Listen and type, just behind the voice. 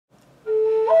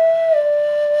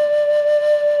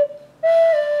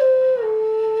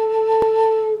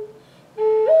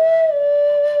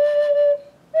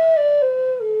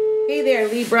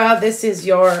Libra. This is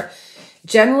your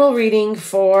general reading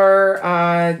for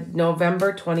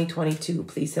November 2022.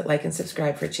 Please hit like and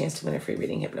subscribe for a chance to win a free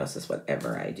reading, hypnosis,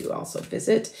 whatever I do. Also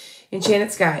visit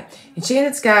Enchanted Sky.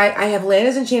 Enchanted Sky, I have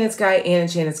Lana's Enchanted Sky and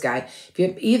Enchanted Sky. If you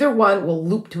have either one, will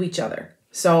loop to each other.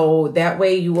 So that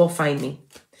way you will find me.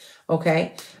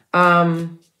 Okay.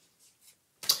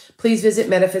 Please visit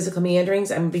Metaphysical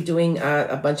Meanderings. I'm going to be doing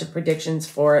a bunch of predictions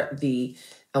for the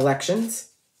elections.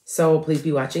 So please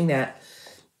be watching that.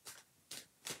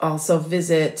 Also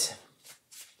visit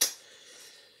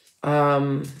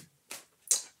some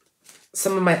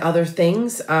of my other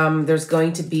things. There's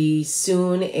going to be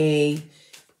soon a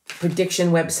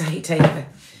prediction website.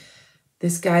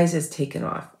 This guy's has taken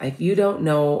off. If you don't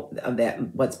know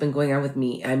that what's been going on with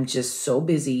me, I'm just so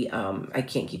busy. I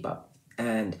can't keep up.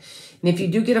 And if you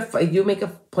do make an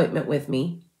appointment with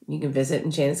me, you can visit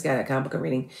EnchantedSkye.com, book a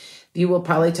reading. You will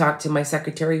probably talk to my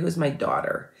secretary, who's my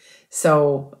daughter.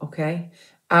 So, okay.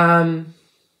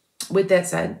 With that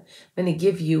said, I'm going to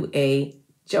give you a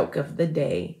joke of the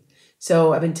day.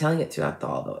 So I've been telling it throughout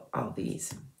all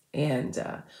these, and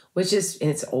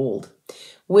it's old.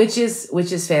 Which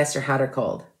is faster, hot or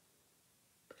cold?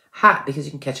 Hot, because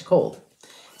you can catch a cold.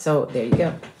 So there you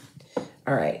go.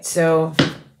 All right. So,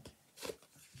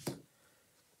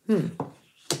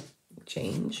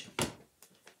 change.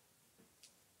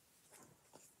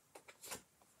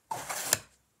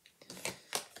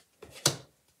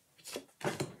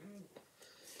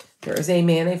 There is a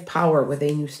man of power with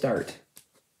a new start.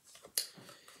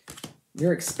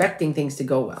 You're expecting things to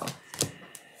go well.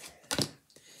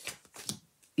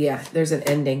 Yeah, there's an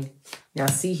ending. Now,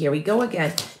 see, here we go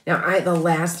again. Now, the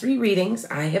last three readings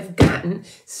I have gotten,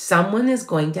 someone is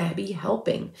going to be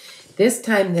helping. This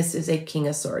time, this is a King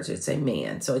of Swords. It's a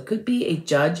man. So it could be a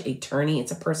judge, attorney.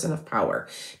 It's a person of power.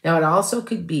 Now, it also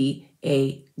could be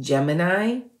a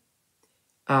Gemini,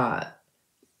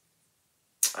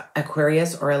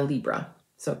 Aquarius, or a Libra.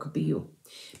 So it could be you.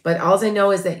 But all I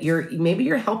know is that maybe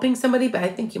you're helping somebody, but I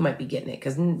think you might be getting it.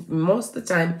 Because most of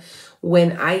the time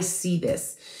when I see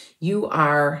this, you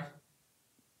are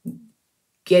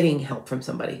getting help from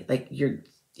somebody.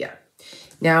 Yeah.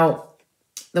 Now,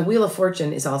 the Wheel of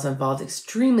Fortune is also involved.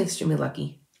 Extremely, extremely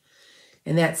lucky.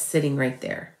 And that's sitting right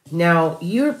there. Now,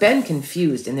 you've been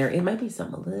confused, and it might be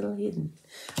something a little hidden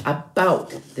about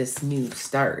this new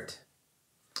start.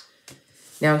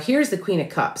 Now, here's the Queen of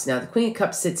Cups. Now, the Queen of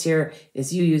Cups sits here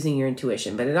is you using your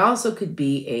intuition, but it also could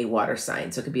be a water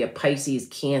sign. So it could be a Pisces,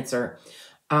 Cancer,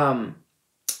 or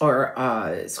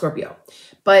Scorpio.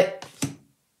 But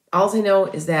all I know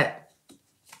is that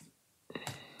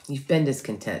you've been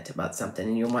discontent about something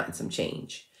and you're wanting some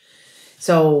change.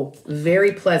 So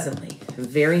very pleasantly,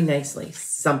 very nicely,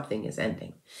 something is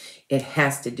ending. It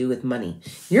has to do with money.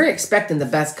 You're expecting the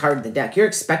best card of the deck. You're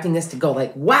expecting this to go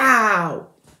like, wow.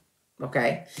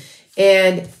 Okay.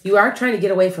 And you are trying to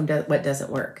get away from what doesn't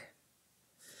work.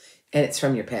 And it's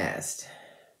from your past.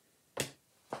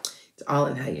 It's all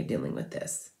in how you're dealing with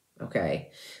this.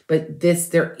 Okay. But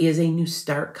there is a new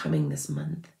start coming this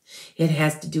month. It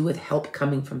has to do with help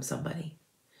coming from somebody.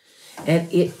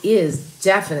 And it is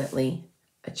definitely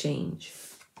a change.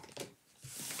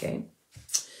 Okay.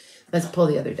 Let's pull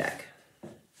the other deck.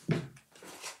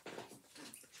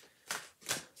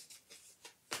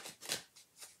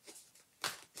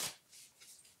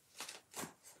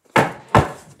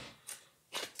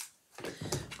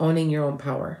 Owning your own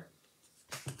power.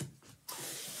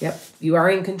 Yep, you are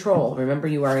in control. Remember,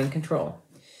 you are in control.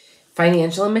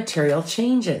 Financial and material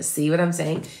changes. See what I'm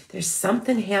saying? There's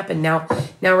something happened. Now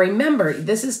remember,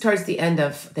 this is towards the end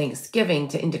of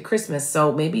Thanksgiving into Christmas,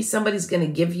 so maybe somebody's going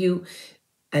to give you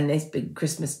a nice big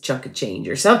Christmas chunk of change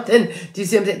or something. Do you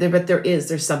see what I'm saying? But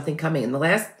there's something coming. In the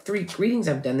last three readings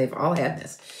I've done, they've all had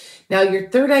this. Now, your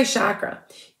third eye chakra.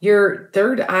 Your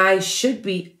third eye should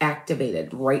be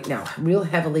activated right now, real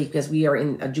heavily, because we are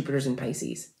in Jupiter's in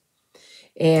Pisces.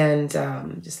 And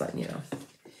just letting you know.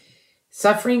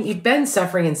 Suffering, you've been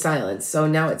suffering in silence, so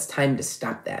now it's time to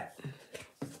stop that.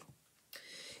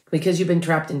 Because you've been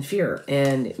trapped in fear.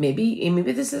 And maybe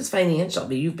this is financial,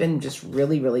 but you've been just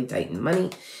really, really tight in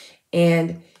money.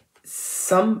 And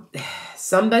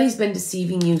somebody's been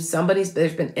deceiving you.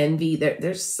 There's been envy.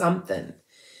 There's something.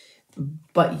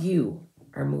 But you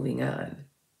are moving on.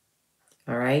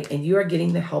 All right. And you are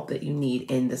getting the help that you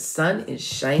need. And the sun is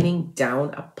shining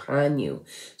down upon you.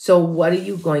 So what are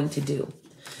you going to do?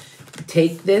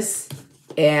 Take this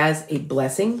as a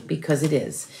blessing, because it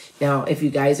is. Now, if you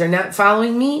guys are not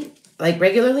following me like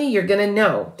regularly, you're going to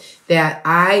know that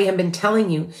I have been telling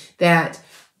you that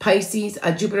Pisces,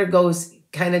 Jupiter goes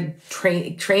kind of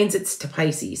transits to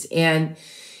Pisces. And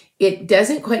It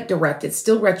doesn't quite direct. It's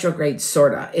still retrograde,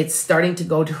 sort of. It's starting to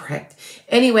go direct.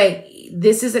 Anyway,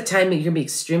 this is a time that you're going to be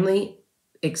extremely,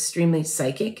 extremely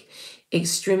psychic,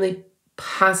 extremely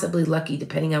possibly lucky,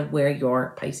 depending on where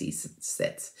your Pisces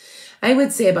sits. I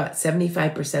would say about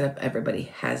 75% of everybody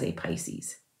has a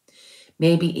Pisces.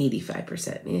 Maybe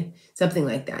 85%, something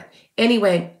like that.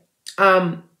 Anyway,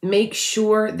 make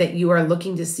sure that you are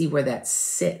looking to see where that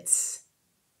sits,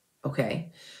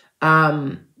 okay?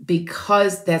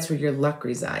 Because that's where your luck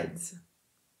resides,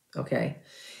 okay?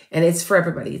 And it's for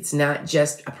everybody. It's not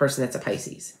just a person that's a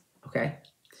Pisces, okay?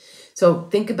 So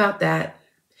think about that,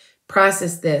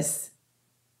 process this,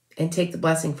 and take the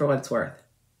blessing for what it's worth.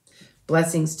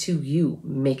 Blessings to you.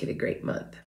 Make it a great month.